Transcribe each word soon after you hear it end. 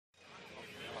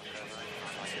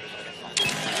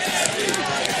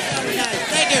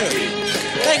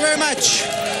very much.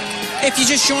 If you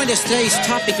just joined us, today's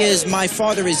topic is My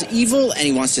Father is Evil and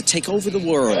he wants to take over the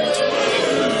world.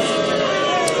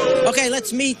 Okay,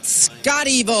 let's meet Scott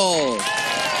Evil.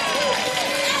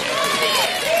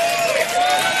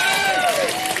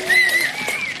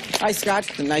 Hi,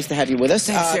 Scott. Nice to have you with us.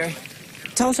 Thanks, sir.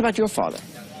 Tell us about your father.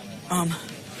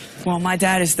 Well, my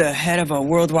dad is the head of a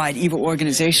worldwide evil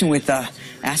organization with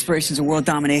aspirations of world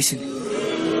domination.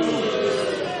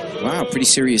 Wow, pretty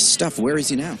serious stuff. Where is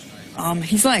he now?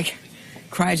 He's like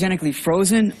cryogenically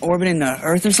frozen, orbiting the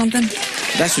Earth or something.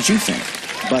 That's what you think.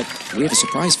 But we have a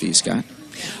surprise for you, Scott.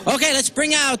 Okay, let's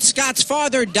bring out Scott's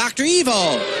father, Dr.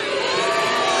 Evil.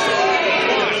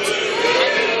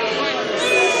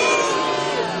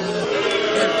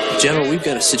 General, we've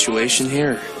got a situation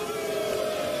here.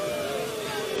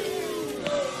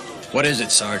 What is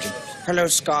it, Sergeant? Hello,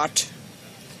 Scott.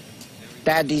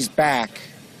 Daddy's back.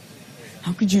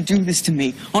 How could you do this to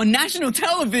me on national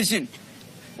television?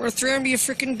 We're throwing you a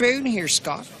freaking bone here,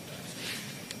 Scott.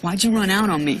 Why'd you run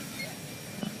out on me?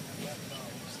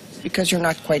 Because you're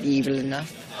not quite evil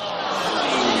enough.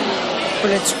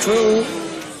 But it's true.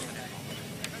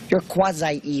 You're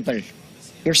quasi-evil.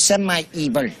 You're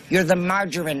semi-evil. You're the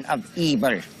margarine of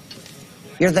evil.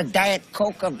 You're the Diet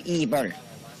Coke of evil.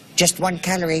 Just 1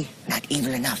 calorie, not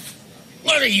evil enough.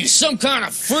 What are you, some kind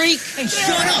of freak? Hey,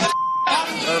 shut up!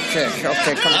 Okay, come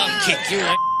on. I'll kick you.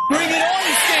 Bring it on,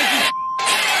 you stinky!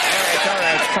 All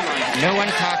right, come on. No one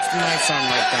talks to my son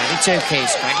like that. It's okay,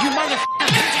 Scott. You mother...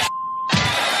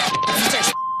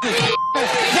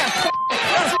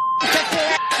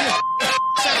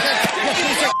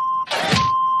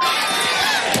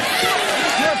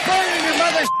 You're burning your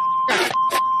mother's...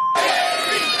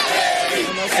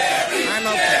 I'm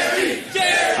okay.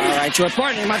 All right, you're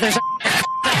burning your mother's...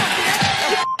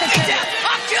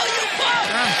 I'll kill you both!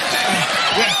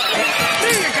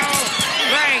 There you go.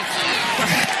 Right.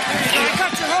 I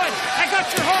got your hood.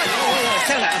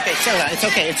 Settle down. Okay, settle down. It's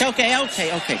okay.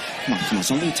 Okay. Come on.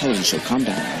 It's only a television show. Calm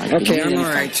down. All right? Okay, I'm all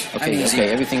right. Okay,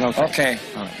 everything okay? Okay.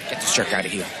 All right, get this jerk out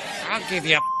of here. I'll give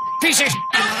you a piece of...